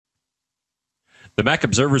The Mac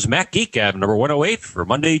Observer's Mac Geek Gab number 108 for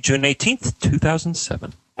Monday, June 18th,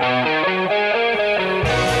 2007.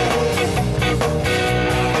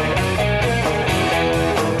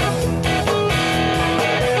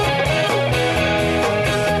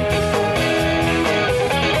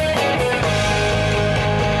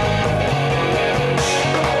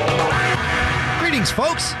 Greetings,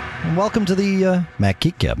 folks, and welcome to the Mac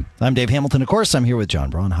Geek Gab. I'm Dave Hamilton, of course. I'm here with John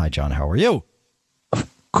Braun. Hi, John. How are you? Of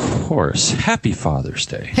course. Happy Father's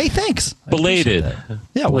Day. Hey, thanks. Belated.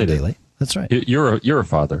 Yeah, Belated. 1 day late. That's right. You're a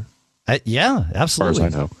father. Yeah, absolutely. As far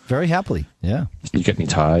as I know. Very happily, yeah. You get any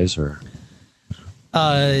ties or?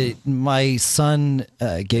 My son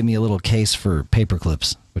gave me a little case for paper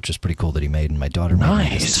clips, which is pretty cool that he made, and my daughter made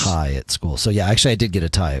me this tie at school. So yeah, actually I did get a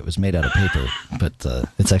tie. It was made out of paper, but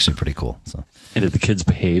it's actually pretty cool. So. And did the kids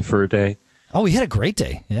behave for a day? Oh, we had a great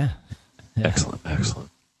day. Yeah. Excellent.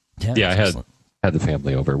 Yeah, I had the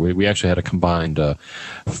family over. We actually had a combined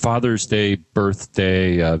Father's Day,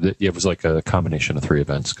 birthday. It was like a combination of 3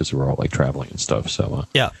 events because we were all like traveling and stuff. So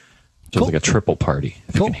yeah, so it was like a triple party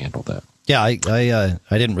if you can handle that. Yeah, I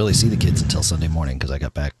didn't really see the kids until Sunday morning because I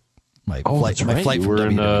got back my flight from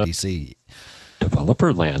WWDC.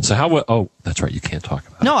 Developer land. So how? Oh, that's right. You can't talk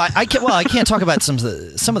about. No, I can't. Well, I can't talk about some of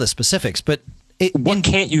the specifics. But what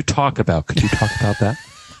can't you talk about? Could you talk about that?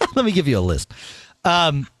 Let me give you a list.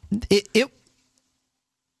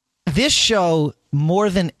 This show, more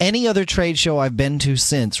than any other trade show I've been to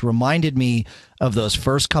since, reminded me of those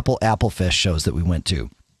first couple Apple Fest shows that we went to.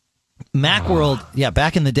 Macworld,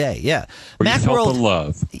 back in the day, yeah. Where you felt the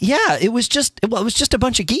love. Yeah, it was just a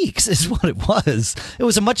bunch of geeks, is what it was. It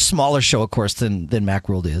was a much smaller show, of course, than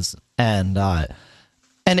Macworld is, and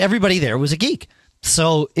everybody there was a geek.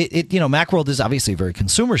 So Macworld is obviously a very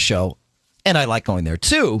consumer show, and I like going there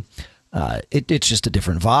too. It's just a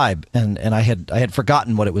different vibe, and I had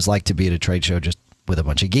forgotten what it was like to be at a trade show just with a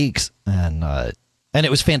bunch of geeks, and it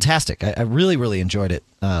was fantastic. I really, really enjoyed it.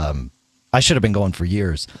 I should have been going for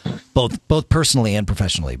years, both personally and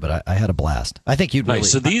professionally, but I had a blast. I think you'd really...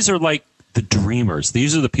 So these are like the dreamers.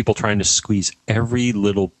 These are the people trying to squeeze every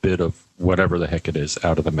little bit of whatever the heck it is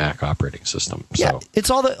out of the Mac operating system. So. Yeah, it's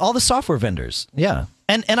all the software vendors. Yeah,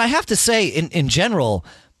 and I have to say, in general,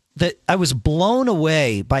 that I was blown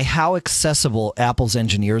away by how accessible Apple's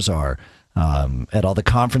engineers are at all the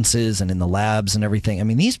conferences and in the labs and everything. I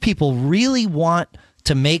mean, these people really want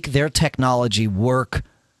to make their technology work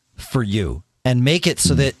for you and make it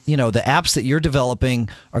so that the apps that you're developing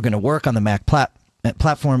are going to work on the Mac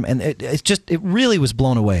platform, and it really was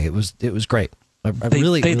blown away. It was great. I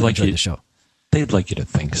really enjoyed the show. They'd like you to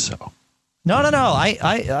think so. No.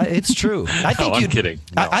 It's true. I'm kidding.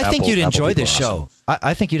 No, I think you'd enjoy this awesome. show.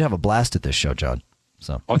 I think you'd have a blast at this show, John.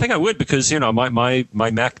 So I think I would, because my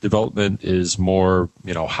Mac development is more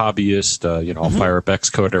hobbyist. I'll fire up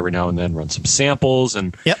Xcode every now and then, run some samples,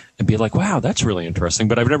 and be like, wow, that's really interesting.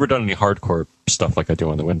 But I've never done any hardcore stuff like I do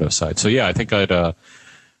on the Windows side. So yeah, I think I'd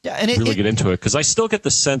really get into it, because I still get the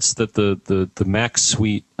sense that the Mac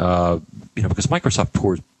suite, because Microsoft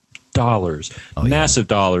pours massive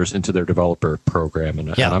dollars into their developer program,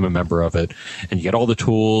 and I'm a member of it, and you get all the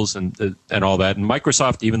tools and all that. And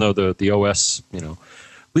Microsoft, even though the OS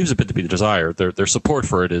leaves a bit to be desired, their support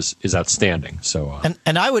for it is outstanding. So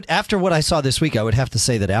and I would, after what I saw this week, I would have to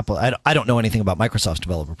say that Apple, I don't know anything about Microsoft's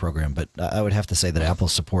developer program, but I would have to say that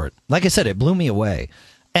Apple's support, like I said, it blew me away.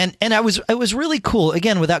 And it was really cool.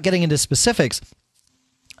 Again, without getting into specifics,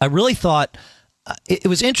 I really thought it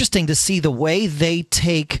was interesting to see the way they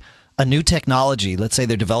take a new technology. Let's say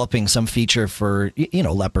they're developing some feature for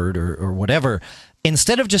Leopard or whatever.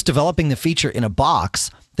 Instead of just developing the feature in a box,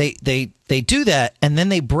 they do that, and then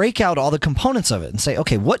they break out all the components of it and say,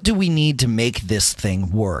 okay, what do we need to make this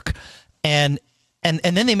thing work? And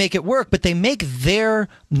then they make it work, but they make their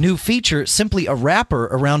new feature simply a wrapper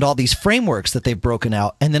around all these frameworks that they've broken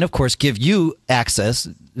out, and then of course give you access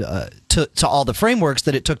to all the frameworks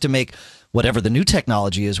that it took to make whatever the new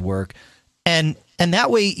technology is work. And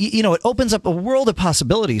that way, it opens up a world of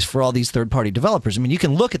possibilities for all these third-party developers. I mean, you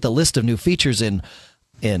can look at the list of new features in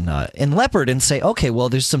Leopard and say, okay, well,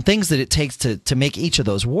 there's some things that it takes to make each of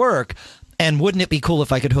those work. And wouldn't it be cool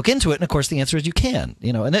if I could hook into it? And of course, the answer is you can.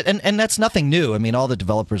 And that's nothing new. I mean, all the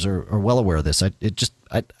developers are well aware of this.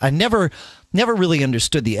 I never really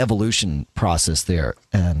understood the evolution process there,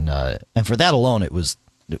 and for that alone, it was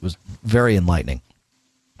very enlightening.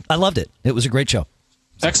 I loved it. It was a great show.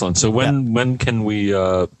 Excellent. So when can we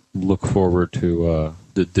look forward to?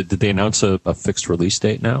 Did they announce a fixed release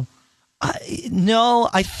date now? No,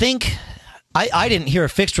 I think I didn't hear a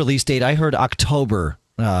fixed release date. I heard October.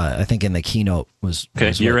 I think in the keynote was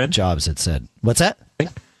year what end? Jobs had said. What's that?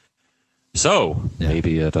 So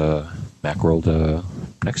maybe at Macworld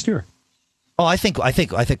next year. Oh, I think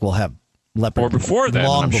we'll have Leopard or before then.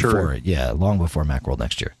 Long I'm before sure. it. Yeah, long before Macworld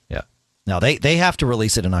next year. Yeah. Now they have to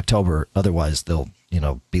release it in October, otherwise they'll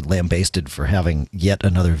be lambasted for having yet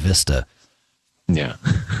another Vista. Yeah.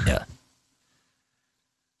 Yeah.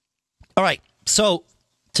 All right. So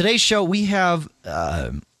today's show we have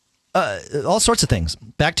all sorts of things.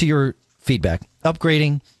 Back to your feedback: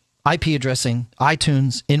 upgrading, IP addressing,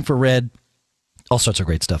 iTunes, infrared, all sorts of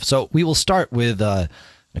great stuff. So we will start with.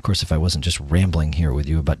 Of course, if I wasn't just rambling here with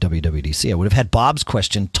you about WWDC, I would have had Bob's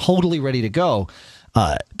question totally ready to go.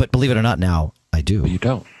 But believe it or not, now I do. Well, you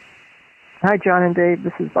don't. Hi, John and Dave.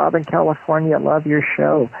 This is Bob in California. Love your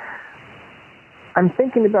show. I'm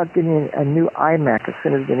thinking about getting a new iMac as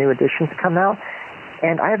soon as the new editions come out.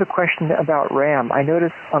 And I have a question about RAM. I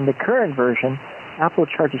noticed on the current version, Apple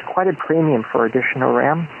charges quite a premium for additional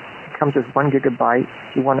RAM. It comes with 1 gigabyte.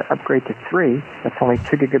 If you want to upgrade to 3, that's only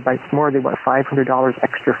 2 gigabytes more. They want $500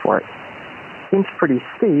 extra for it. Seems pretty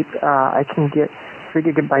steep. I can get 3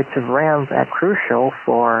 gigabytes of RAM at Crucial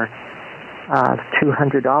for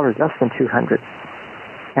 $200, less than $200.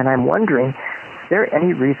 And I'm wondering, is there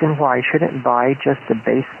any reason why I shouldn't buy just the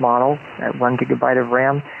base model at 1 gigabyte of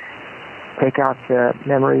RAM, take out the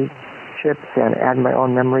memory chips, and add my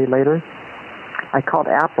own memory later? I called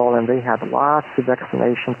Apple, and they had lots of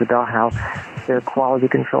explanations about how their quality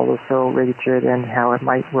control is so rigid and how it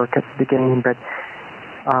might work at the beginning, but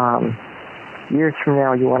years from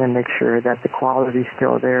now, you want to make sure that the quality is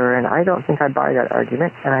still there, and I don't think I buy that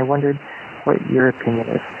argument, and I wondered what your opinion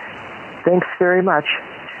is. Thanks very much.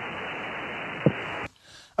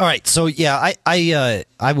 All right, so yeah,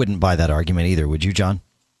 I wouldn't buy that argument either. Would you, John?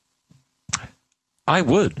 I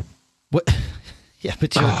would. What? Yeah,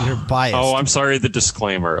 but you're biased. Oh, I'm sorry. The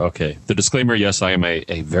disclaimer. Okay, the disclaimer. Yes, I am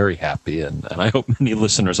a very happy, and I hope many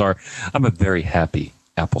listeners are. I'm a very happy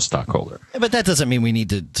Apple stockholder. But that doesn't mean we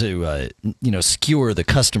need to skewer the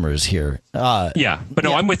customers here. Yeah, but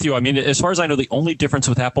no, I'm with you. I mean, as far as I know, the only difference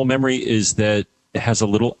with Apple memory is that it has a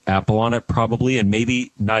little Apple on it, probably, and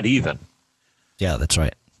maybe not even. Yeah, that's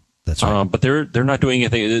right. That's right. But they're not doing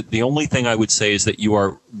anything. The only thing I would say is that you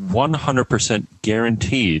are 100%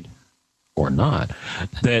 guaranteed, or not,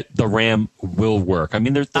 that the RAM will work. I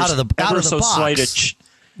mean, there's ever so slight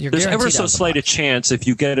a chance if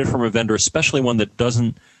you get it from a vendor, especially one that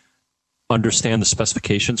doesn't understand the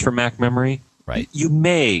specifications for Mac memory. Right. You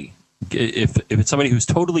may, if it's somebody who's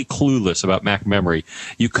totally clueless about Mac memory,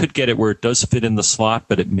 you could get it where it does fit in the slot,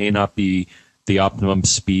 but it may not be the optimum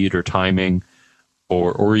speed or timing,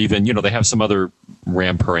 or even, they have some other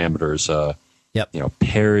RAM parameters.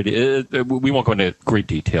 Parity. We won't go into great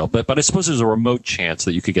detail, but I suppose there's a remote chance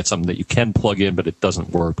that you could get something that you can plug in, but it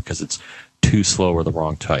doesn't work because it's too slow or the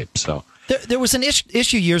wrong type. So there was an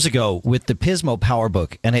issue years ago with the Pismo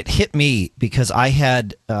PowerBook, and it hit me because I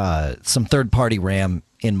had some third-party RAM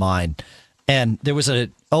in mind, and there was a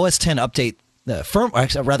OS 10 update, a firmware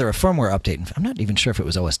update. I'm not even sure if it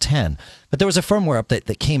was OS 10, but there was a firmware update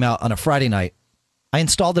that came out on a Friday night. I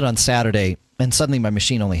installed it on Saturday, and suddenly my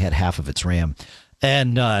machine only had half of its RAM.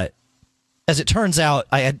 And as it turns out,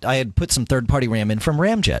 I had put some third-party RAM in from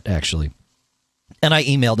Ramjet, actually. And I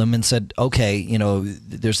emailed them and said, okay,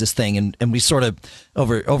 there's this thing. And we sort of,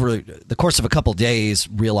 over the course of a couple days,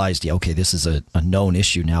 realized, okay, this is a known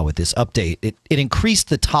issue now with this update. It increased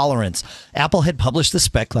the tolerance. Apple had published the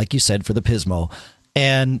spec, like you said, for the Pismo,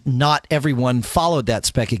 and not everyone followed that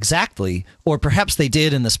spec exactly, or perhaps they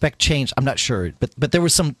did and the spec changed. I'm not sure, but there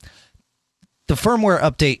was the firmware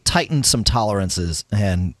update tightened some tolerances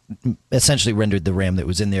and essentially rendered the RAM that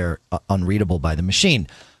was in there unreadable by the machine.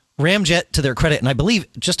 Ramjet, to their credit, and I believe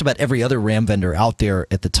just about every other RAM vendor out there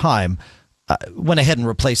at the time, went ahead and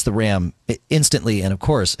replaced the RAM instantly, and of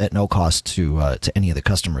course at no cost to any of the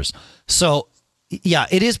customers. So yeah,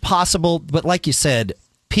 it is possible, but like you said,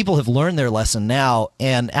 people have learned their lesson now,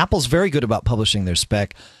 and Apple's very good about publishing their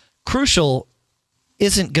spec. Crucial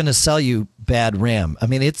isn't going to sell you bad RAM. I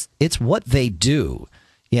mean, it's what they do.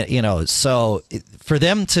 So for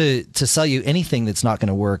them to sell you anything that's not going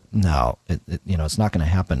to work, no, it's not going to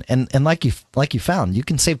happen. And like you found, you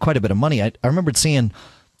can save quite a bit of money. I remembered seeing,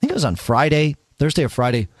 I think it was on Thursday or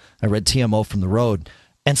Friday, I read TMO from the road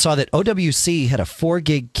and saw that OWC had a 4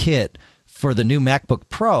 gig kit for the new MacBook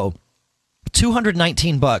Pro,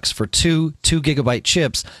 $219 for two 2 gigabyte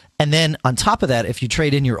chips. And then on top of that, if you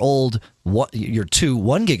trade in your two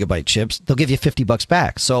 1 gigabyte chips, they'll give you $50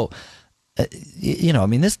 back. So,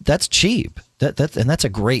 that's cheap. That's a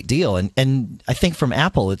great deal. And I think from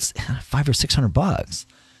Apple, it's $500 or $600.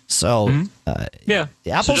 So, yeah.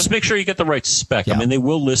 So just make sure you get the right spec. Yeah. I mean, they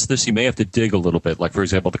will list this. You may have to dig a little bit. Like, for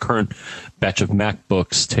example, the current batch of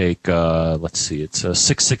MacBooks take, let's see, it's a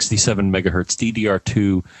 667 megahertz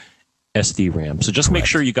DDR2 SD RAM. So just make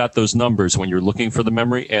sure you got those numbers when you're looking for the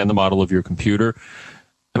memory and the model of your computer.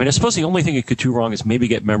 I mean, I suppose the only thing it could do wrong is maybe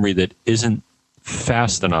get memory that isn't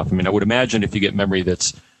fast enough. I mean, I would imagine if you get memory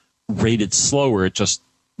that's rated slower, it just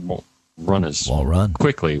won't run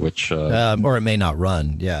quickly, which or it may not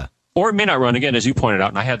run. Yeah. Or it may not run again, as you pointed out.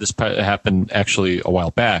 And I had this happen actually a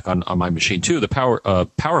while back on my machine too. The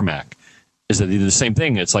Power Mac is that they do the same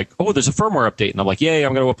thing. It's like, oh, there's a firmware update, and I'm like, yay,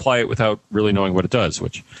 I'm going to apply it without really knowing what it does,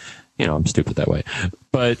 which, you know, I'm stupid that way.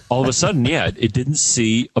 But all of a sudden, it didn't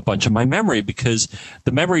see a bunch of my memory because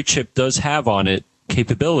the memory chip does have on it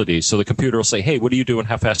capabilities. So the computer will say, hey, what do you do and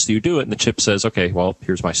how fast do you do it? And the chip says, okay, well,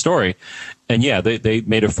 here's my story. And yeah, they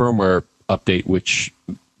made a firmware update which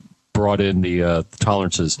brought in the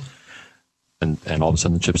tolerances, and all of a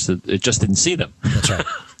sudden the chips, it just didn't see them. That's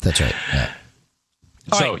right. Yeah.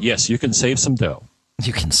 So yes, you can save some dough.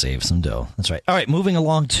 You can save some dough. That's right. All right, moving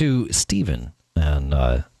along to Stephen and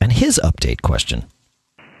his update question.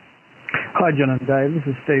 Hi, John and Dave. This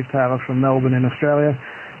is Steve Taylor from Melbourne in Australia.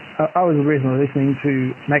 I was recently listening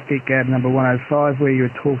to Mac Geek Gab number 105, where you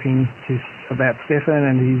were talking about Stefan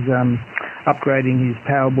and his upgrading his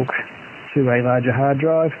PowerBook to a larger hard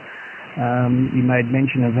drive. You made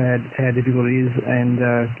mention of how difficult it is and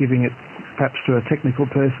giving it perhaps to a technical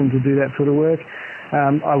person to do that sort of work.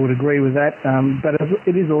 I would agree with that, but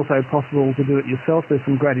it is also possible to do it yourself. There's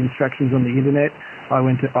some great instructions on the internet. I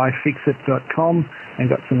went to ifixit.com and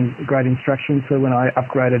got some great instructions. So when I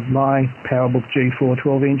upgraded my PowerBook G4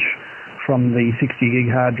 12-inch from the 60 gig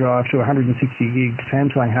hard drive to a 160 gig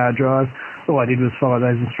Samsung hard drive, all I did was follow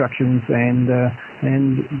those instructions, and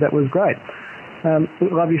that was great.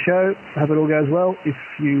 Love your show. Hope it all goes well. If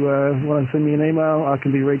you want to send me an email, I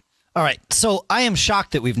can be reached. All right. So I am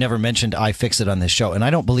shocked that we've never mentioned iFixit on this show, and I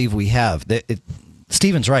don't believe we have.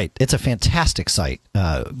 Stephen's right. It's a fantastic site,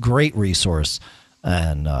 great resource,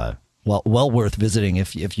 and well worth visiting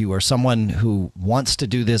if you are someone who wants to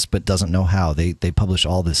do this but doesn't know how. They publish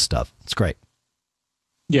all this stuff. It's great.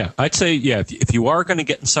 Yeah, I'd say if you are going to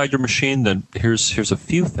get inside your machine, then here's a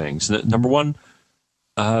few things. Number one,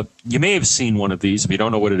 you may have seen one of these. If you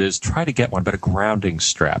don't know what it is, try to get one. But a grounding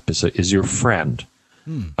strap is your friend.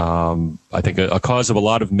 I think a cause of a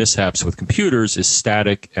lot of mishaps with computers is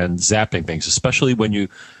static and zapping things, especially when you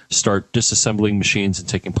start disassembling machines and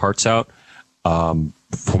taking parts out.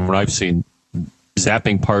 From what I've seen,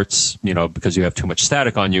 zapping parts, because you have too much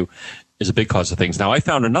static on you, is a big cause of things. Now, I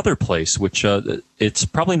found another place, which it's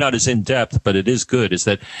probably not as in-depth, but it is good, is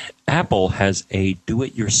that Apple has a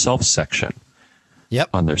do-it-yourself section. Yep.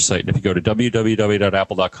 On their site. And if you go to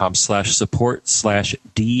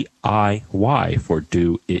www.apple.com/support/DIY for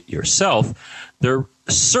do it yourself, there are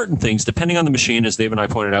certain things, depending on the machine, as Dave and I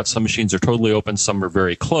pointed out, some machines are totally open, some are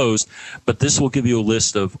very closed, but this will give you a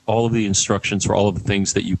list of all of the instructions for all of the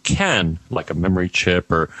things that you can, like a memory chip,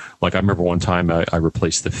 or like I remember one time I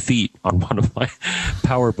replaced the feet on one of my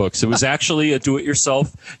PowerBooks. It was actually a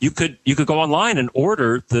do-it-yourself. You could go online and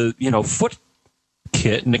order the, foot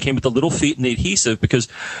kit, and it came with the little feet and the adhesive, because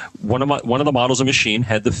one of the models of machine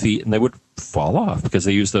had the feet and they would fall off because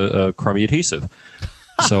they used a crummy adhesive.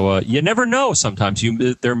 So you never know. Sometimes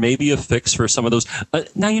there may be a fix for some of those.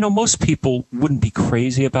 Now, most people wouldn't be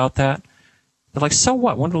crazy about that. They're like, so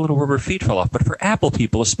what? One of the little rubber feet fell off. But for Apple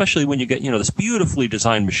people, especially when you get this beautifully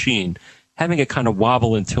designed machine, having it kind of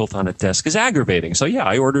wobble and tilt on a desk is aggravating. So yeah,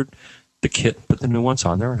 I ordered the kit, put the new ones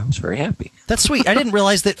on there, and I was very happy. That's sweet. I didn't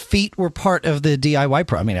realize that feet were part of the DIY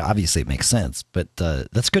pro. I mean, obviously it makes sense, but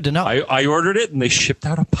that's good to know. I ordered it, and they shipped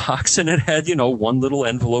out a box, and it had, one little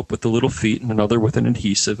envelope with the little feet and another with an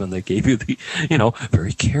adhesive, and they gave you the,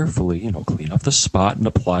 very carefully, clean off the spot and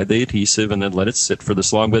apply the adhesive and then let it sit for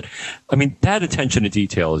this long. But, I mean, that attention to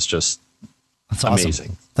detail is just That's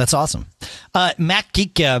amazing. Awesome. That's awesome. Mac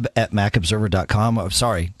Geek Gab at macobserver.com. Oh,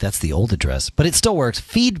 sorry, that's the old address, but it still works.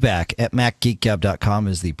 Feedback at macgeekgab.com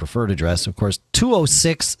is the preferred address. Of course,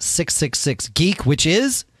 206-666-GEEK, which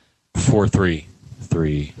is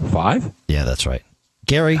 4335. Yeah, that's right.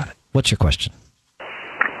 Gary, what's your question?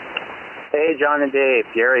 Hey, John and Dave.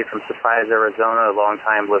 Gary from Surprise, Arizona,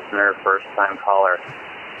 long-time listener, first-time caller.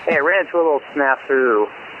 Hey, I ran into a little snafu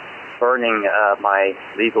burning my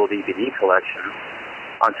legal DVD collection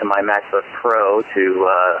onto my MacBook Pro to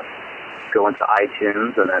go into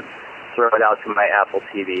iTunes and then throw it out to my Apple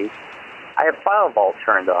TV. I have FileVault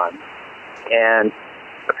turned on, and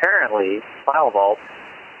apparently FileVault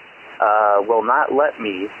will not let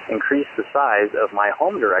me increase the size of my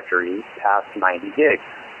home directory past 90 gigs.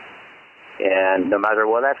 And no matter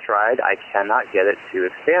what I've tried, I cannot get it to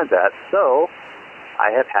expand that. So I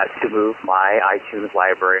have had to move my iTunes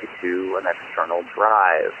library to an external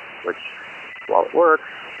drive, which, while it works,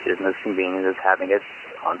 isn't as convenient as having it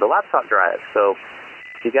on the laptop drive. So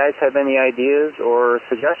if you guys have any ideas or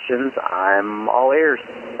suggestions, I'm all ears.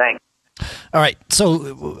 Thanks. All right.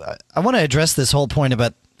 So I want to address this whole point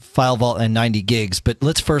about FileVault and 90 gigs, but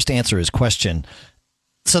let's first answer his question.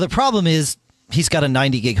 So the problem is he's got a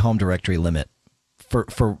 90 gig home directory limit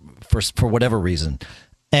for whatever reason.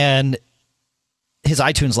 And his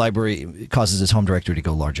iTunes library causes his home directory to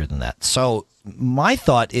go larger than that. So my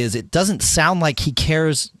thought is it doesn't sound like he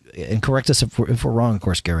cares, and correct us if we're wrong, of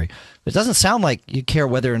course, Gary, but it doesn't sound like you care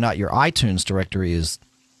whether or not your iTunes directory is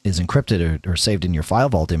encrypted or saved in your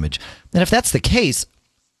FileVault image. And if that's the case,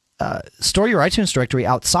 store your iTunes directory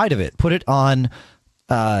outside of it. Put it on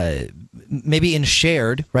maybe in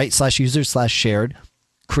shared, right, /user/shared,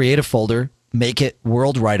 create a folder, make it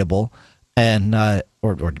world writable, and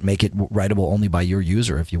or make it writable only by your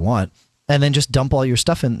user if you want, and then just dump all your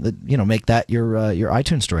stuff in. Make that your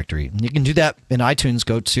iTunes directory. You can do that in iTunes.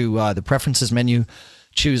 Go to the Preferences menu,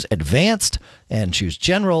 choose Advanced, and choose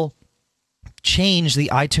General. Change the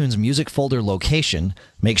iTunes Music folder location.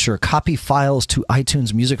 Make sure Copy Files to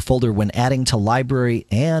iTunes Music folder when adding to library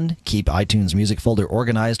and keep iTunes Music folder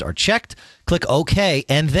organized are checked. Click OK,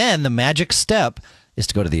 and then the magic step is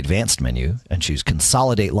to go to the Advanced menu and choose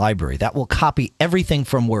Consolidate Library. That will copy everything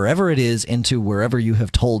from wherever it is into wherever you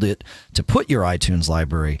have told it to put your iTunes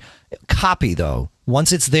library. Copy, though.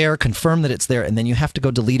 Once it's there, confirm that it's there, and then you have to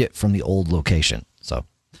go delete it from the old location. So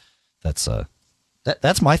that's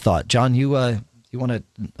my thought. John, you want to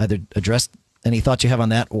either address any thoughts you have on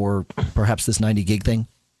that or perhaps this 90 gig thing?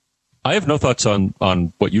 I have no thoughts on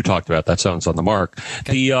what you talked about. That sounds on the mark.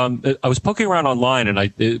 Okay. I was poking around online,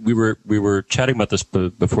 and we were chatting about this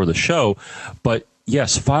before the show. But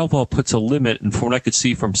yes, FileVault puts a limit, and from what I could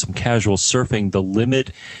see from some casual surfing, the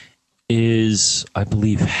limit is, I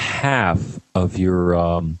believe, half of your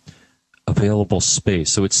available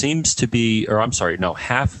space. So it seems to be, or I'm sorry, no,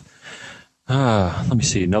 half. Let me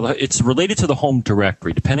see. No, it's related to the home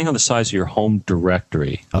directory. Depending on the size of your home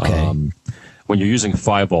directory. Okay. When you're using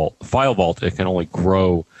FileVault, it can only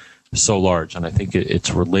grow so large, and I think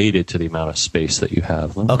it's related to the amount of space that you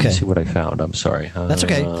have. Let me see what I found. I'm sorry. That's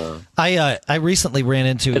okay. I recently ran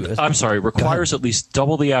into... I'm sorry. Requires at least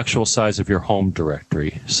double the actual size of your home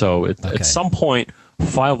directory. So at some point,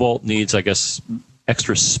 FileVault needs, I guess,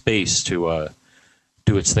 extra space to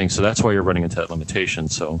do its thing. So that's why you're running into that limitation.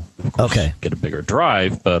 So, of course, get a bigger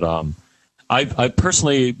drive, but... I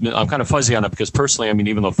personally, I'm kind of fuzzy on it because personally, I mean,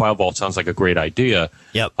 even though FileVault sounds like a great idea,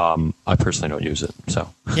 I personally don't use it.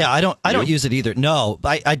 So yeah, I don't use it either. No,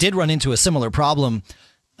 I did run into a similar problem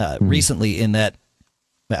recently in that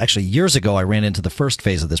actually years ago I ran into the first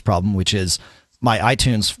phase of this problem, which is my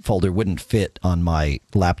iTunes folder wouldn't fit on my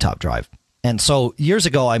laptop drive, and so years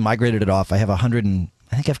ago I migrated it off. I have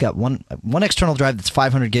I think I've got one external drive that's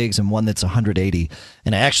 500 gigs and one that's 180,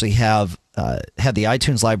 and I actually have had the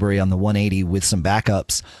iTunes library on the 180 with some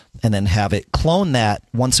backups, and then have it clone that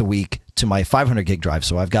once a week to my 500 gig drive.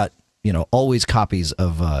 So I've got always copies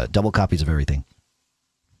of double copies of everything.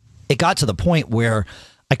 It got to the point where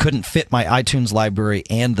I couldn't fit my iTunes library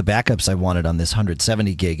and the backups I wanted on this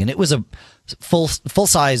 170 gig, and it was a full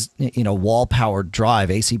size wall powered drive,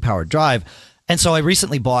 AC powered drive, and so I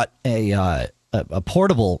recently bought a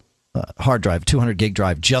portable hard drive, 200 gig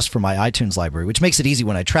drive, just for my iTunes library, which makes it easy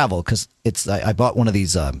when I travel because I bought one of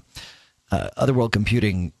these Otherworld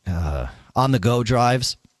Computing on the go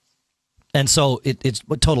drives, and so it's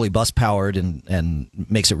totally bus powered and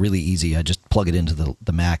makes it really easy. I just plug it into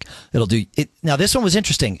the Mac. It'll do it. Now this one was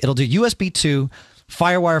interesting. It'll do USB 2,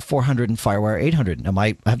 FireWire 400, and FireWire 800. Now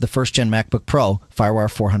I have the first gen MacBook Pro, FireWire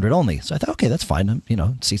 400 only. So I thought, okay, that's fine.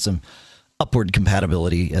 See some upward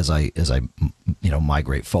compatibility as I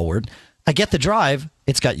migrate forward. I get the drive.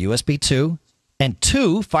 It's got USB 2 and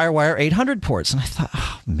 2 FireWire 800 ports. And I thought,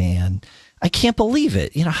 oh, man, I can't believe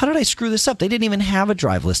it. How did I screw this up? They didn't even have a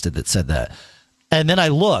drive listed that said that. And then I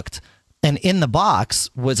looked, and in the box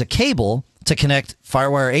was a cable to connect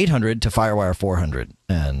FireWire 800 to FireWire 400.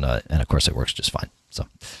 And of course, it works just fine. So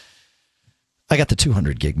I got the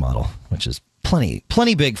 200 gig model, which is plenty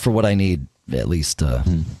big for what I need, at least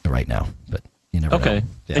right now, but you never know.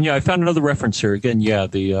 Yeah. And I found another reference here. Again, the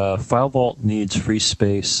FileVault needs free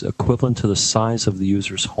space equivalent to the size of the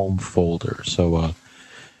user's home folder. So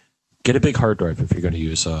get a big hard drive if you're going to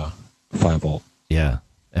use FileVault. Yeah,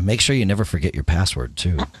 and make sure you never forget your password,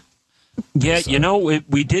 too. Yeah,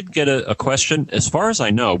 we did get a question. As far as I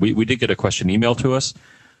know, we did get a question emailed to us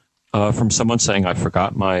from someone saying, I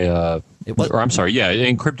forgot my It was, or I'm sorry, yeah,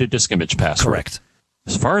 encrypted disk image password. Correct.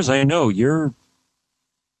 As far as I know, you're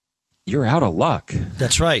out of luck.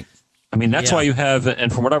 That's right. I mean, that's why you have,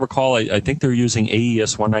 and from what I recall, I think they're using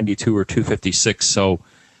AES 192 or 256. So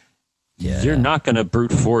you're not going to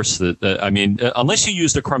brute force I mean, unless you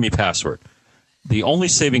used a crummy password. The only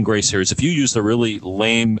saving grace here is if you used a really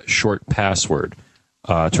lame short password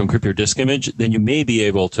to encrypt your disk image, then you may be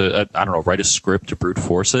able to, I don't know, write a script to brute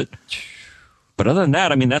force it. But other than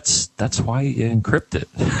that, I mean, that's why you encrypt it.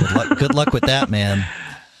 Good luck with that, man.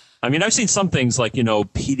 I mean, I've seen some things like,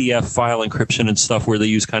 PDF file encryption and stuff where they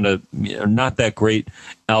use kind of not that great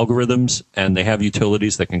algorithms, and they have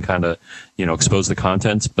utilities that can kind of, expose the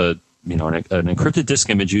contents. But, an encrypted disk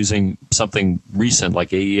image using something recent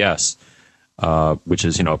like AES, which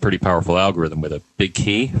is, a pretty powerful algorithm with a big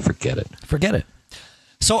key, forget it. Forget it.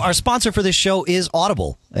 So our sponsor for this show is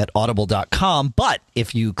Audible at audible.com. But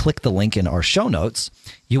if you click the link in our show notes,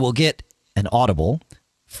 you will get an Audible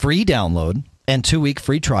free download and 2-week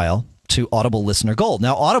free trial to Audible Listener Gold.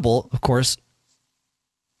 Now, Audible, of course,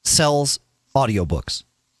 sells audiobooks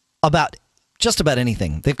about just about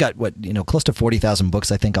anything. They've got, close to 40,000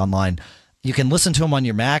 books, I think, online. You can listen to them on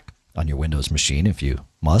your Mac, on your Windows machine, if you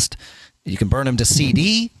must. You can burn them to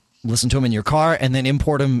CD, listen to them in your car, and then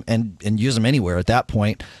import them and use them anywhere at that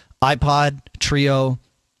point. iPod, Trio,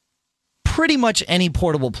 pretty much any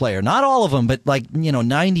portable player. Not all of them, but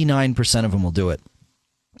 99% of them will do it.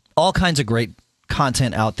 All kinds of great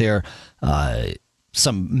content out there.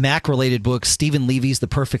 Some Mac-related books. Stephen Levy's The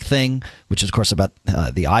Perfect Thing, which is, of course, about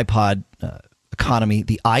the iPod economy.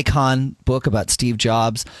 The Icon book about Steve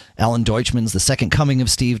Jobs. Alan Deutschman's The Second Coming of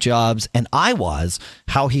Steve Jobs. And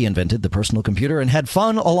How He Invented the Personal Computer and Had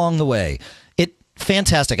Fun Along the Way.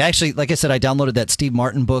 Fantastic. Actually, like I said, I downloaded that Steve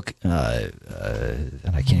Martin book, and I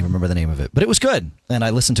can't even remember the name of it, but it was good. And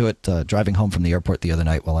I listened to it driving home from the airport the other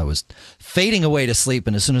night while I was fading away to sleep.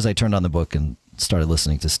 And as soon as I turned on the book and started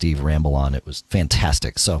listening to Steve ramble on, it was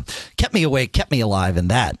fantastic. So kept me awake, kept me alive,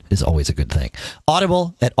 and that is always a good thing.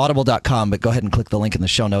 Audible at audible.com, but go ahead and click the link in the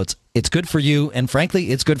show notes. It's good for you, and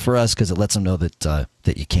frankly, it's good for us because it lets them know that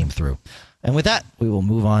that you came through. And with that, we will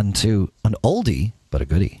move on to an oldie, but a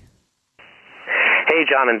goodie. Hey,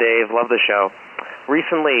 John and Dave. Love the show.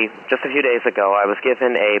 Recently, just a few days ago, I was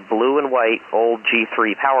given a blue and white old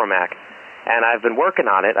G3 Power Mac, and I've been working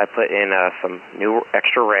on it. I put in some new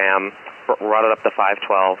extra RAM, brought it up to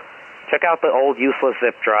 512, took out the old useless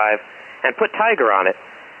zip drive, and put Tiger on it.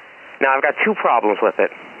 Now, I've got two problems with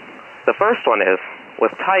it. The first one is,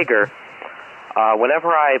 with Tiger,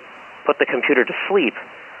 whenever I put the computer to sleep,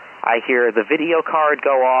 I hear the video card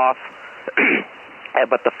go off,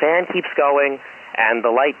 but the fan keeps going, and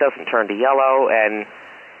the light doesn't turn to yellow, and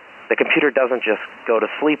the computer doesn't just go to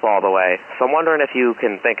sleep all the way. So I'm wondering if you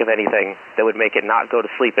can think of anything that would make it not go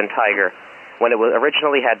to sleep in Tiger. When it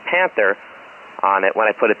originally had Panther on it, when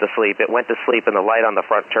I put it to sleep, it went to sleep and the light on the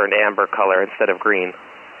front turned amber color instead of green.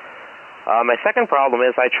 My second problem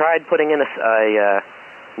is I tried putting in a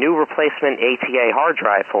new replacement ATA hard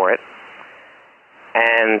drive for it,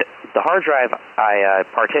 and the hard drive, I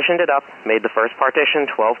partitioned it up, made the first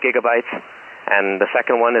partition 12 gigabytes, and the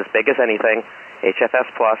second one as big as anything, HFS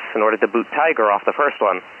Plus, in order to boot Tiger off the first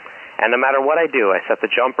one. And no matter what I do, I set the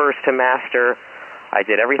jumpers to master, I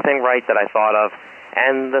did everything right that I thought of,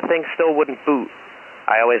 and the thing still wouldn't boot.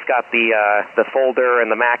 I always got the folder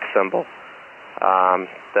and the Mac symbol,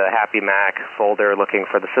 the Happy Mac folder looking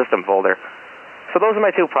for the system folder. So those are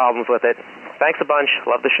my two problems with it. Thanks a bunch.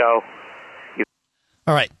 Love the show.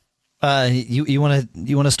 All right. You want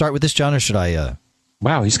to start with this, John, or should I?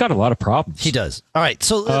 Wow, he's got a lot of problems. He does. All right.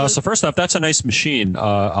 So first off, that's a nice machine.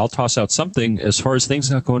 I'll toss out something as far as things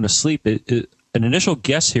not going to sleep. An initial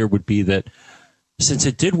guess here would be that since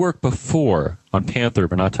it did work before on Panther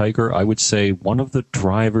but not Tiger, I would say one of the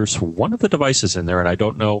drivers for one of the devices in there, and I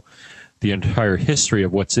don't know the entire history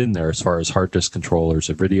of what's in there as far as hard disk controllers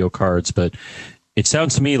or video cards, but it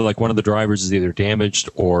sounds to me like one of the drivers is either damaged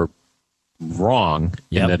or wrong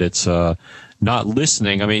in that it's not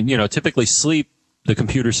listening. I mean, typically sleep, the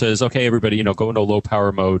computer says, okay, everybody, go into low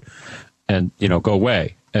power mode and, go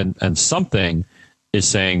away. And something is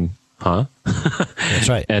saying, huh? That's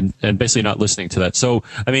right. and basically not listening to that. So,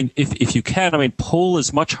 I mean, if you can, pull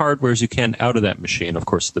as much hardware as you can out of that machine. Of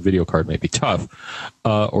course, the video card may be tough,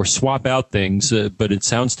 or swap out things. But it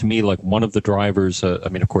sounds to me like one of the drivers,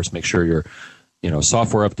 of course, make sure your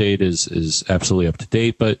software update is absolutely up to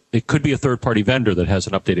date, but it could be a third-party vendor that has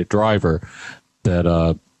an updated driver that,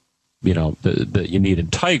 that you need in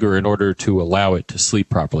Tiger in order to allow it to sleep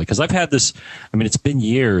properly. Because I've had this, it's been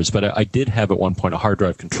years, but I did have at one point a hard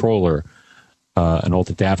drive controller an old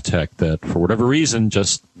Adaptec that, for whatever reason,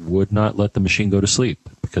 just would not let the machine go to sleep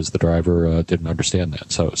because the driver didn't understand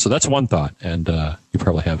that. So that's one thought, and you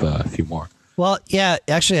probably have a few more. Well, yeah,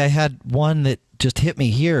 actually, I had one that just hit me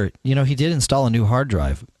here. You know, he did install a new hard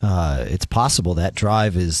drive. It's possible that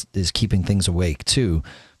drive is keeping things awake too.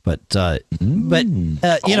 But you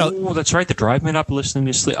know, oh, that's right. The drive may not be listening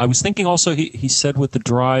to sleep. I was thinking also. He said with the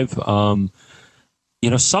drive, you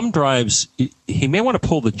know, some drives he may want to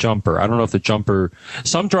pull the jumper. I don't know if the jumper.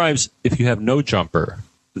 Some drives, if you have no jumper,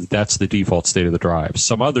 that's the default state of the drive.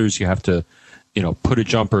 Some others you have to, you know, put a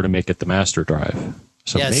jumper to make it the master drive.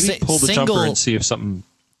 So yeah, maybe pull the jumper and see if something.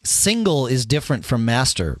 Single is different from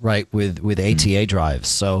master, right? With ATA drives.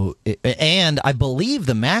 So, and I believe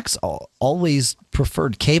the Macs always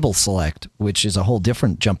preferred cable select, which is a whole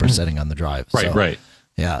different jumper setting on the drive. Right, so, right.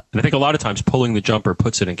 Yeah, and I think a lot of times pulling the jumper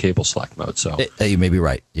puts it in cable select mode. So you may be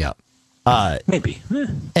right. Yeah, maybe.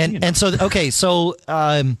 And so okay, so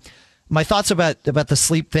my thoughts about the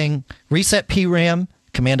sleep thing: reset PRAM,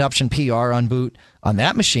 Command Option PR on boot. On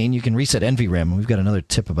that machine, you can reset NVRAM, and we've got another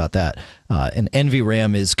tip about that. And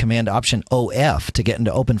NVRAM is Command Option OF to get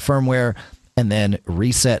into open firmware, and then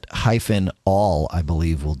reset -all, I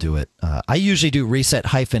believe, will do it. I usually do reset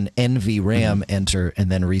 -NVRAM, enter,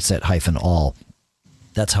 and then reset -all.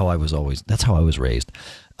 That's how I was raised.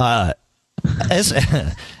 And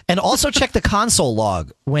also check the console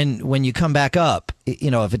log when you come back up.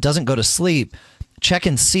 You know, if it doesn't go to sleep, check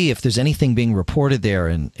and see if there's anything being reported there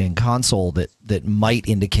in console that might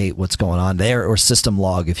indicate what's going on there, or system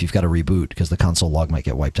log if you've got to reboot, because the console log might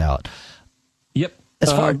get wiped out. Yep.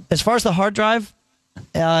 As far as the hard drive,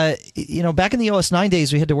 you know, back in the OS 9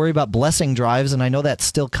 days, we had to worry about blessing drives, and I know that's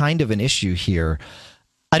still kind of an issue here.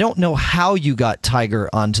 I don't know how you got Tiger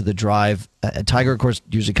onto the drive. Tiger, of course,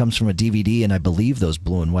 usually comes from a DVD, and I believe those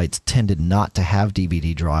blue and whites tended not to have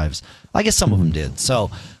DVD drives. I guess some of them did.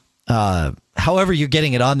 So, however you're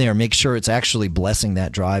getting it on there, make sure it's actually blessing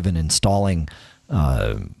that drive and installing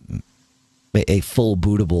a full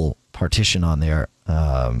bootable partition on there.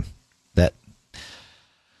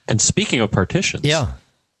 And speaking of partitions, yeah,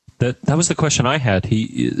 that was the question I had.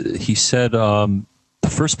 He said the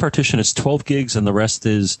first partition is 12 gigs and the rest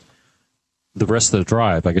is the rest of the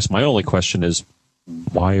drive. I guess my only question is,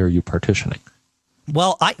 why are you partitioning?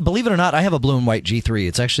 Well, believe it or not, I have a blue and white G3.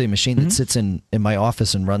 It's actually a machine that sits in my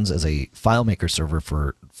office and runs as a FileMaker server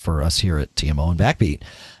for us here at TMO and Backbeat.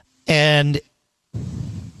 And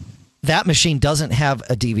that machine doesn't have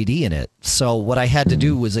a DVD in it. So what I had to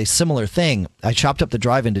do was a similar thing. I chopped up the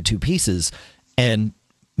drive into two pieces and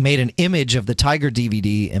made an image of the Tiger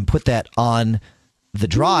DVD and put that on the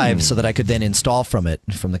drive so that I could then install from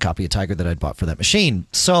the copy of Tiger that I'd bought for that machine.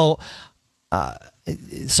 So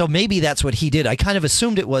maybe that's what he did. I kind of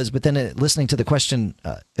assumed it was, but then listening to the question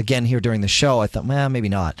again here during the show, I thought, well, maybe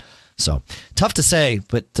not. So tough to say,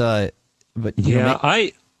 but yeah,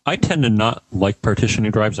 I tend to not like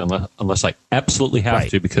partitioning drives unless I absolutely have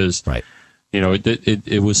to, because you know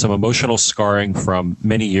it was some emotional scarring from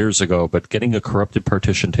many years ago. But getting a corrupted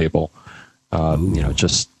partition table, you know,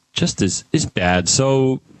 just is bad.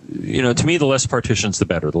 So, you know, to me, the less partitions, the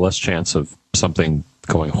better. The less chance of something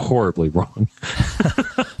going horribly wrong.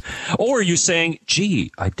 Or you saying,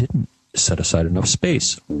 gee, I didn't set aside enough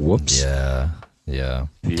space. Whoops. Yeah. You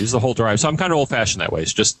use the whole drive. So I'm kind of old-fashioned that way.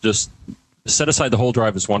 It's just set aside the whole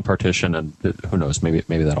drive as one partition, and who knows, maybe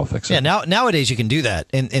that'll fix it. Yeah, nowadays you can do that.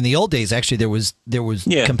 In the old days, actually, there was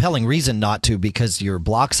compelling reason not to, because your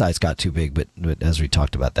block size got too big. But as we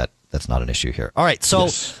talked about, that's not an issue here. All right, so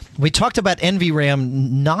we talked about NVRAM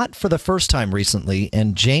not for the first time recently,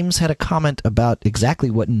 and James had a comment about exactly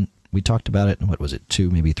what we talked about it. What was it, 2,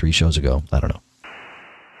 maybe 3 shows ago? I don't know.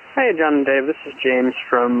 Hey, John and Dave. This is James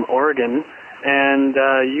from Oregon, and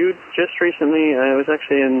you just recently, it was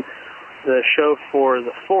actually in the show for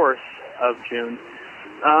the 4th of June.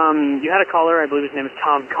 You had a caller, I believe his name is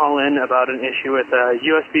Tom, call in about an issue with a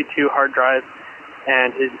USB 2 hard drive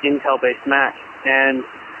and his Intel-based Mac, and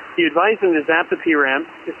you advised him to zap the PRAM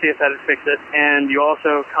to see if that would fix it, and you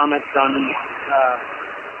also commented on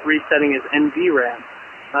resetting his NVRAM.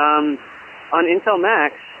 On Intel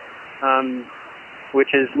Macs,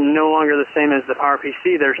 which is no longer the same as the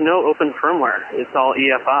PowerPC, there's no open firmware. It's all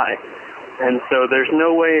EFI. And so there's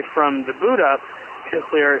no way from the boot up to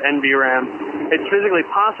clear NVRAM. It's physically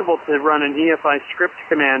possible to run an EFI script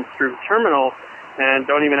command through terminal, and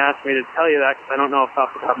don't even ask me to tell you that because I don't know off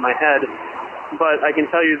the top of my head. But I can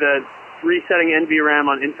tell you that resetting NVRAM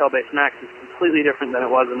on Intel-based Macs is completely different than it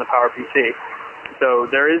was in the PowerPC. So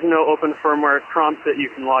there is no open firmware prompt that you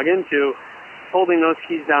can log into. Holding those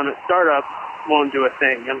keys down at startup won't do a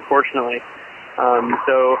thing, unfortunately.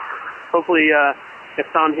 So hopefully, if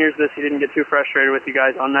Tom hears this, he didn't get too frustrated with you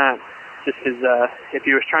guys on that. Just because if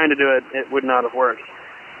he was trying to do it, it would not have worked.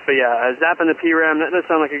 But yeah, zapping the PRAM, that does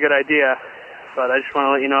sound like a good idea. But I just want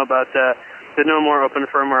to let you know about the no more open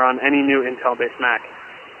firmware on any new Intel-based Mac.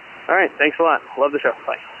 All right, thanks a lot. Love the show.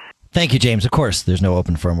 Bye. Thank you, James. Of course, there's no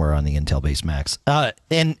open firmware on the Intel-based Macs,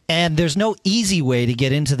 and there's no easy way to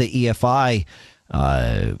get into the EFI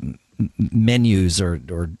menus or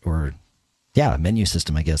menu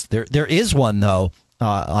system. I guess there is one though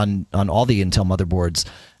on all the Intel motherboards,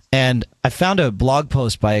 and I found a blog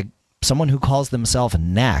post by someone who calls themselves a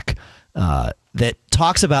knack that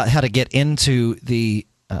talks about how to get into the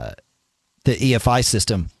EFI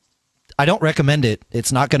system. I don't recommend it.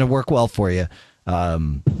 It's not going to work well for you.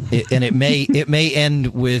 And it may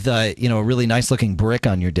end with a really nice looking brick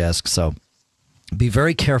on your desk. So be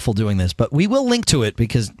very careful doing this. But we will link to it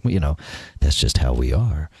because that's just how we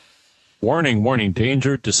are. Warning,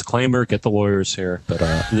 danger, disclaimer. Get the lawyers here. But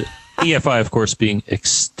the EFI, of course, being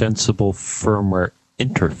extensible firmware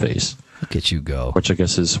interface. Look at you go. Which I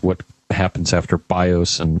guess is what happens after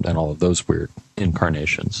BIOS and all of those weird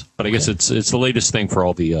incarnations. But I guess it's the latest thing for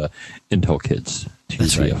all the Intel kids to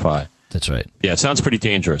use EFI. That's right. Yeah, it sounds pretty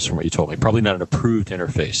dangerous from what you told me. Probably not an approved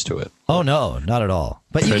interface to it. Oh, no, not at all.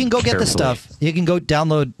 But you can go get the stuff. You can go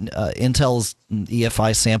download Intel's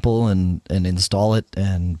EFI sample and install it,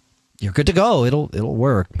 and you're good to go. It'll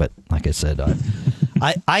work. But like I said,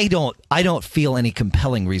 I don't feel any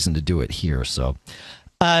compelling reason to do it here. So,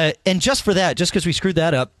 and just for that, just because we screwed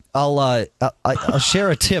that up, I'll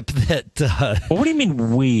share a tip that. Well, what do you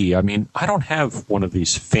mean we? I mean, I don't have one of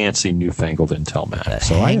these fancy newfangled Intel Macs.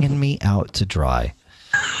 So hanging me out to dry.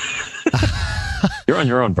 You're on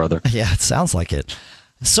your own, brother. Yeah, it sounds like it.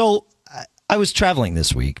 So I was traveling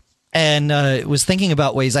this week and was thinking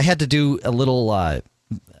about ways. I had to do a little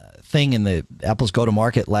thing in the Apple's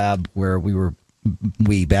go-to-market lab where we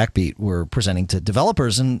Backbeat were presenting to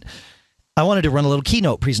developers, and I wanted to run a little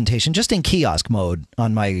keynote presentation just in kiosk mode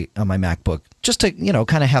on my MacBook, just to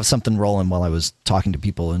kind of have something rolling while I was talking to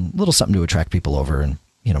people, and a little something to attract people over, and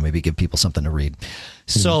maybe give people something to read.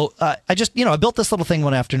 So I just I built this little thing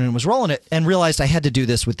one afternoon, was rolling it, and realized I had to do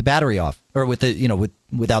this with the battery off, or with the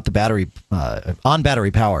without the battery on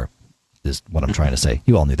battery power. Is what I'm trying to say.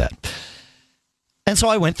 You all knew that. And so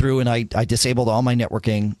I went through and I disabled all my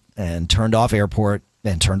networking and turned off Airport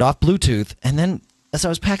and turned off Bluetooth, and then as I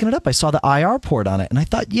was packing it up, I saw the IR port on it, and I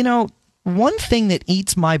thought, one thing that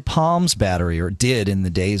eats my Palms battery, or did in the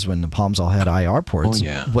days when the Palms all had IR ports,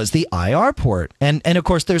 was the IR port. And of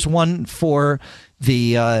course, there's one for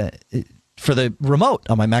the remote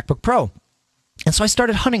on my MacBook Pro. And so I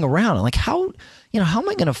started hunting around. I'm like, how am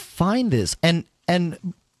I going to find this? And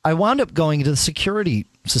I wound up going into the security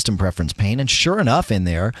system preference pane, and sure enough, in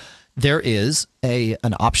there is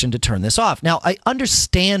an option to turn this off. Now, I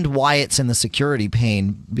understand why it's in the security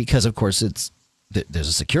pane, because of course there's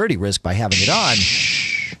a security risk by having it on.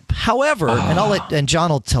 However, and John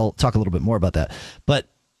will talk a little bit more about that, but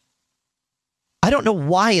I don't know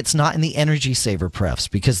why it's not in the energy saver prefs,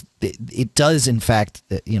 because it does, in fact,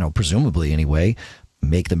 presumably anyway,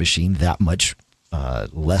 make the machine that much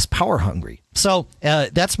less power hungry. So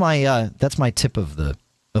that's my tip of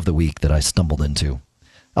the week that I stumbled into.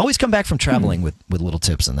 I always come back from traveling with little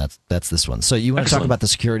tips, and that's this one. So you want to talk about the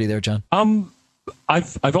security there, John?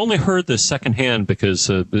 I've only heard this secondhand because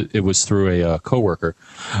it was through a coworker,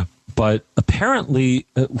 but apparently,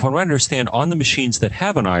 from what I understand, on the machines that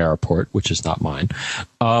have an IR port, which is not mine,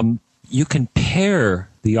 you can pair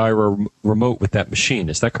the IR remote with that machine.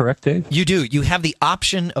 Is that correct, Dave? You do. You have the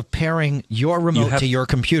option of pairing your remote to your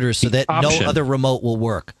computer so that no other remote will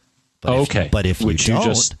work. But if you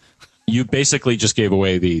don't... You basically just gave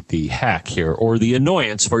away the hack here, or the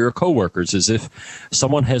annoyance for your coworkers, is if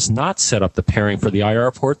someone has not set up the pairing for the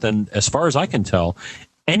IR port, then as far as I can tell,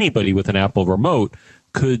 anybody with an Apple remote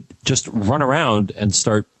could just run around and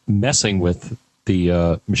start messing with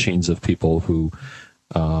the machines of people who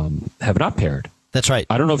have not paired. That's right.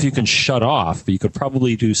 I don't know if you can shut off, but you could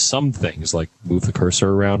probably do some things like move the cursor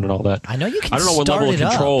around and all that. I know you can. I don't know what level of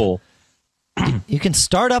control. You can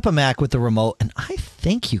start up a Mac with the remote, and I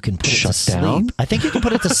think you can put it to sleep. I think you can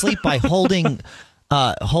put it to sleep by holding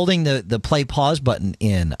the play pause button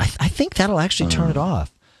in. I think that'll actually turn it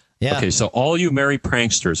off. Yeah. Okay, so all you merry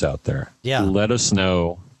pranksters out there, let us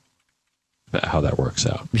know how that works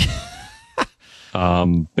out.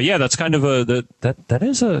 But yeah, that's kind of that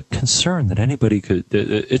is a concern that anybody could.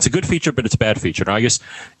 It's a good feature, but it's a bad feature. Now, I guess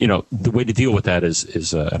the way to deal with that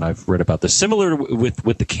is and I've read about this, similar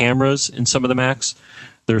with the cameras in some of the Macs.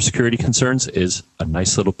 There are security concerns. Is a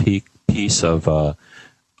nice little piece of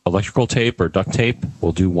electrical tape or duct tape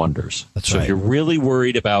will do wonders. That's so right. if you're really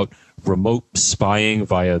worried about remote spying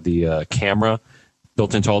via the camera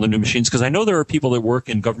built into all the new machines, because I know there are people that work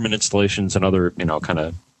in government installations and other, kind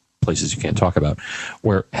of places you can't talk about,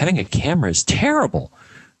 where having a camera is terrible,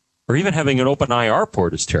 or even having an open IR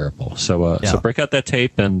port is terrible. So so break out that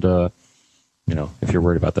tape, and if you're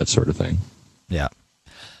worried about that sort of thing. Yeah.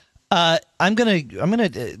 I'm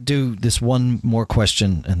gonna do this one more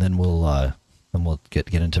question, and then we'll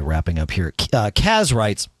get into wrapping up here. Kaz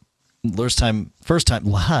writes, first time.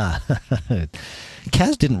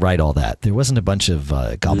 Kaz didn't write all that. There wasn't a bunch of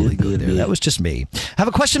gobbledygook there. That was just me. I have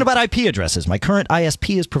a question about IP addresses. My current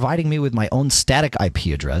ISP is providing me with my own static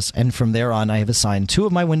IP address, and from there on I have assigned 2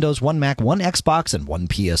 of my Windows, 1 Mac, 1 Xbox, and 1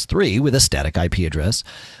 PS3 with a static IP address.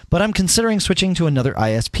 But I'm considering switching to another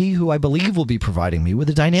ISP who I believe will be providing me with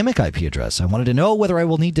a dynamic IP address. I wanted to know whether I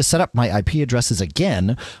will need to set up my IP addresses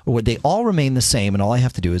again, or would they all remain the same and all I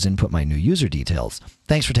have to do is input my new user details.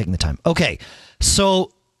 Thanks for taking the time. Okay,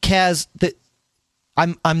 so Kaz,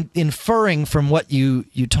 I'm inferring from what you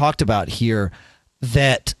talked about here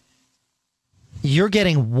that you're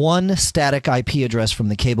getting one static IP address from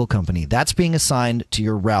the cable company. That's being assigned to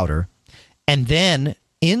your router. And then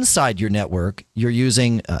inside your network, you're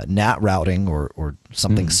using NAT routing or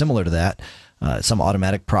something similar to that, some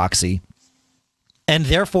automatic proxy. And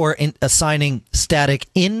therefore assigning static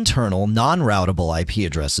internal non-routable IP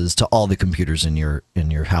addresses to all the computers in your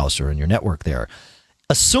house or in your network there.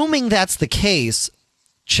 Assuming that's the case,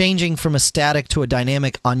 changing from a static to a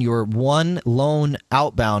dynamic on your one lone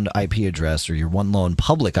outbound IP address or your one lone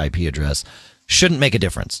public IP address shouldn't make a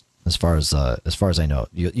difference, as far as I know.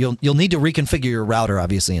 You'll need to reconfigure your router,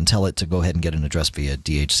 obviously, and tell it to go ahead and get an address via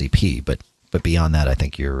DHCP. But beyond that, I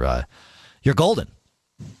think you're golden.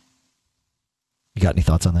 You got any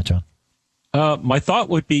thoughts on that, John? My thought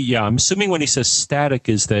would be, I'm assuming when he says static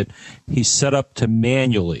is that he's set up to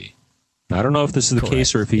manually. I don't know if this is the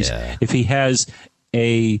case or if he has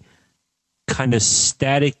a kind of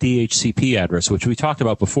static DHCP address, which we talked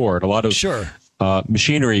about before. And a lot of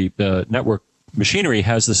machinery, network machinery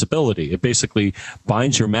has this ability. It basically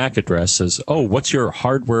binds your MAC address as, what's your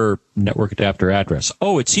hardware network adapter address?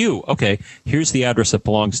 Oh, it's you. Okay, here's the address that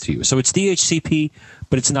belongs to you. So it's DHCP,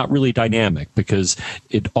 but it's not really dynamic because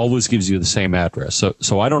it always gives you the same address.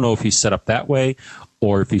 So I don't know if he's set up that way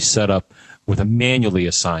or if he's set up with a manually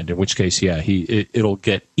assigned, in which case, it'll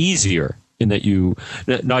get easier in that you...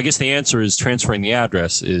 Now, I guess the answer is transferring the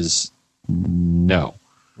address is no.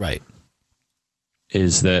 Right.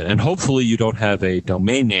 Is that, and hopefully you don't have a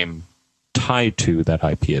domain name tied to that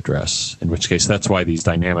IP address, in which case that's why these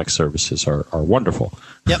dynamic services are wonderful.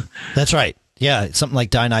 Yep, that's right. Yeah, something like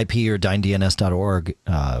DynIP or DynDNS.org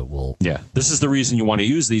will... Yeah, this is the reason you want to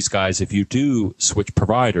use these guys. If you do switch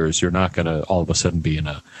providers, you're not going to all of a sudden be in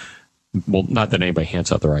a... Well, not that anybody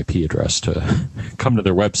hands out their IP address to come to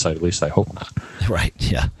their website. At least I hope not. Right,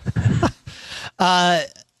 yeah.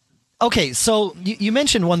 Okay, so you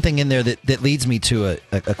mentioned one thing in there that leads me to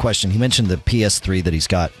a question. He mentioned the PS3 that he's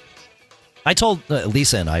got. I told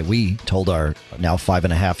Lisa and we told our now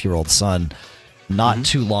 5.5-year-old son not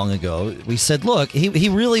too long ago. We said, look, he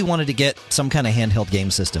really wanted to get some kind of handheld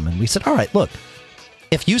game system. And we said, all right, look,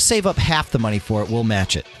 if you save up half the money for it, we'll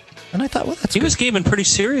match it. And I thought, well, that's He was gaming pretty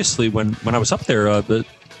seriously when I was up there. Did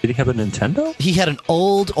he have a Nintendo? He had an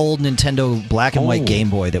old Nintendo black and white Game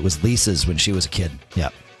Boy that was Lisa's when she was a kid. Yeah.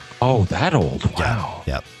 Oh, that old. Wow.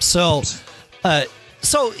 Yeah. So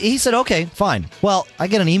he said, okay, fine. Well, I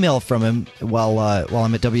get an email from him while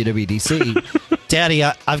I'm at WWDC. Daddy,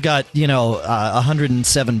 I've got,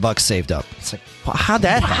 $107 saved up. It's like, how'd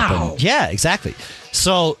that happen? Yeah, exactly.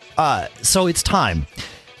 So it's time.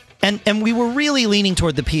 And we were really leaning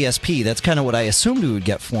toward the PSP. That's kind of what I assumed we would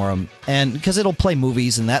get for him, and because it'll play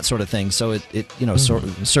movies and that sort of thing, so it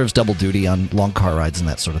serves double duty on long car rides and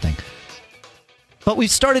that sort of thing. But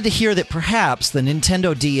we've started to hear that perhaps the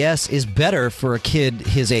Nintendo DS is better for a kid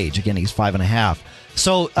his age. Again, he's 5.5.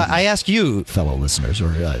 So I ask you, fellow listeners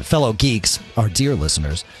or fellow geeks, our dear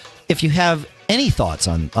listeners, if you have any thoughts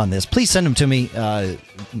on this, please send them to me.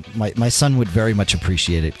 My son would very much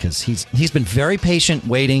appreciate it because he's been very patient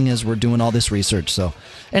waiting as we're doing all this research. So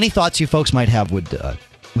any thoughts you folks might have would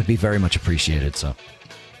be very much appreciated. So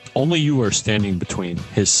only you are standing between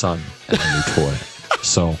his son and a new toy.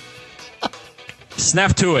 So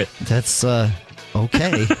snap to it. That's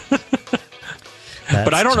okay.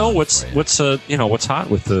 But I don't know what's hot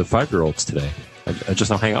with the 5-year-olds today. I just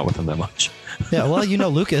don't hang out with them that much. Yeah, well,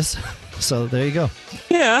 Lucas. So there you go.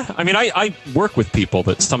 Yeah, I mean, I work with people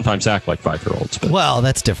that sometimes act like 5-year-olds. But. Well,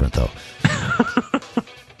 that's different, though.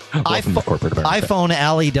 Welcome to corporate America.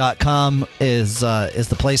 iPhonealley.com is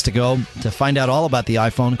the place to go to find out all about the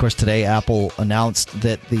iPhone. Of course, today Apple announced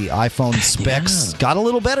that the iPhone specs got a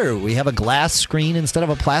little better. We have a glass screen instead of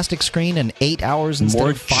a plastic screen and 8 hours instead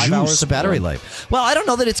of 5 hours of battery life. Well, I don't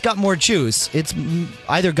know that it's got more juice. It's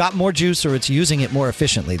either got more juice or it's using it more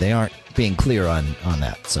efficiently. They aren't being clear on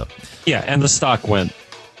that. So yeah, and the stock went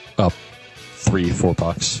up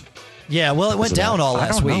 $3-4. Yeah, well, it went down all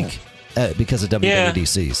last week because of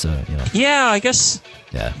WWDC. So Yeah, I guess.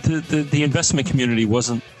 Yeah. The investment community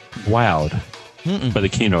wasn't wowed by the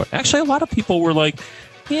keynote. Actually, a lot of people were like,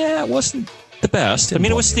 "Yeah, it wasn't the best." I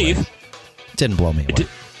mean, it was Steve. Away. Didn't blow me away.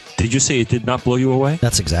 Did you say it did not blow you away?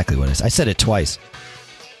 That's exactly what it is. I said it twice.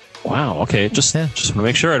 Wow. Okay. Just want to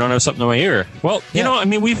make sure I don't have something in my ear. Well, you know, I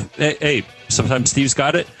mean, sometimes Steve's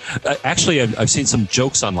got it. Actually, I've seen some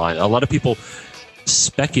jokes online. A lot of people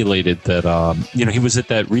speculated that he was at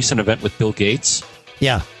that recent event with Bill Gates.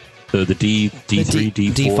 Yeah. The D3,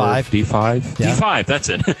 D4, D5. Yeah. D5, that's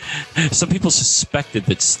it. Some people suspected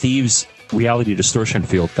that Steve's reality distortion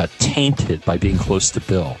field got tainted by being close to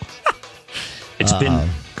Bill. It's been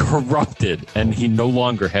corrupted, and he no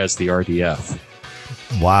longer has the RDF.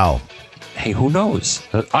 Wow. Hey, who knows?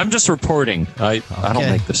 I'm just reporting. I don't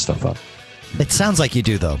make this stuff up. It sounds like you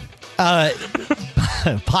do, though.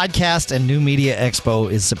 Podcast and New Media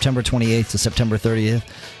Expo is September 28th to September 30th.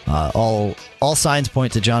 All signs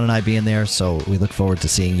point to John and I being there, so we look forward to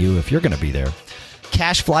seeing you if you're going to be there.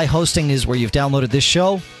 Cashfly Hosting is where you've downloaded this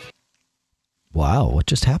show. Wow, what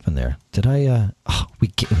just happened there? Did I?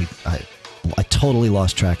 I totally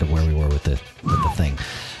lost track of where we were with the thing.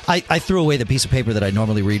 I threw away the piece of paper that I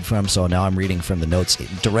normally read from, so now I'm reading from the notes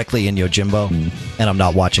directly in Yojimbo, and I'm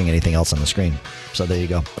not watching anything else on the screen. So there you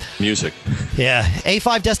go. Music. Yeah.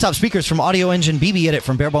 A5 desktop speakers from Audio Engine, BB Edit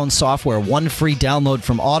from Barebones Software, one free download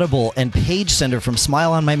from Audible, and Page Sender from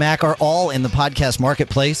Smile on My Mac are all in the podcast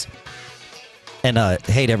marketplace. And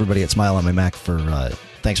hey to everybody at Smile on My Mac for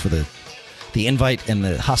thanks for the invite and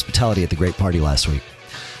the hospitality at the great party last week.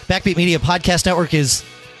 Backbeat Media Podcast Network is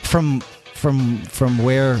from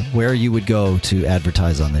where you would go to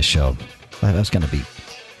advertise on this show. I was going to be...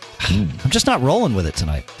 I'm just not rolling with it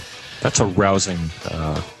tonight. That's a rousing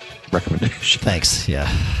recommendation. Thanks.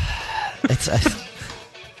 Yeah. It's...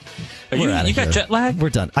 you got jet lag? We're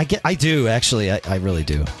done. I do, actually. I really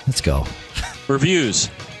do. Let's go. Reviews.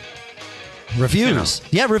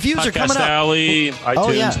 Yeah, reviews Podcast are coming up. Alley,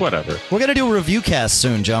 iTunes, whatever. We're going to do a review cast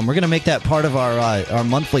soon, John. We're going to make that part of our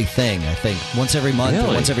monthly thing, I think. Once every month or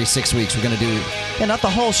once every 6 weeks, we're going to do, not the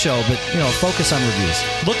whole show, but, focus on reviews.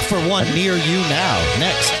 Look for one near you now.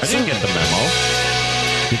 Next. I didn't get the memo.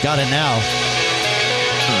 You got it now.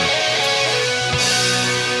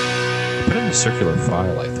 Put it in a circular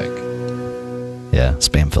file, I think. Yeah,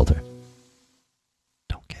 spam filter.